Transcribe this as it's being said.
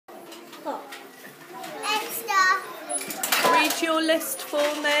What's your list for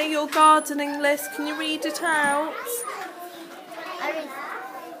me? Your gardening list? Can you read it out?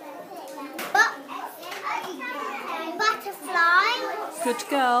 Butterfly. Good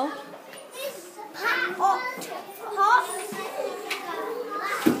girl. Pot.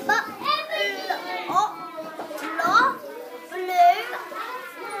 Blue.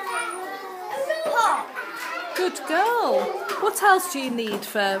 Pot. Good girl. What else do you need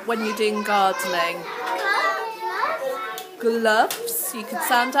for when you're doing gardening? Gloves. You could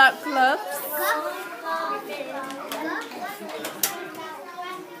sound out gloves.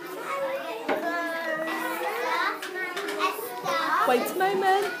 Wait a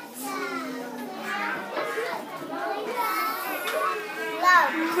moment.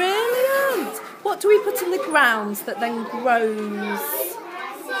 Brilliant. What do we put in the ground that then grows?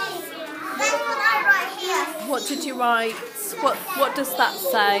 That's what I write here. What did you write? What does that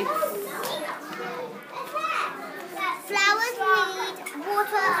say? Flowers need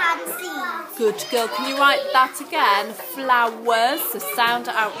water and seeds. Good girl. Can you write that again? Flowers. So sound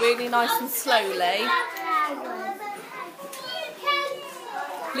it out really nice and slowly.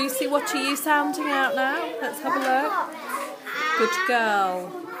 Lucy, what are you sounding out now? Let's have a look. Good girl.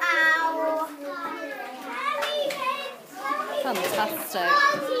 Fantastic.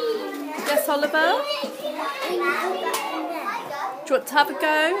 Yes, Oliver? Do you want to have a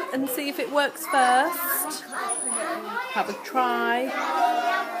go and see if it works first? Have a try.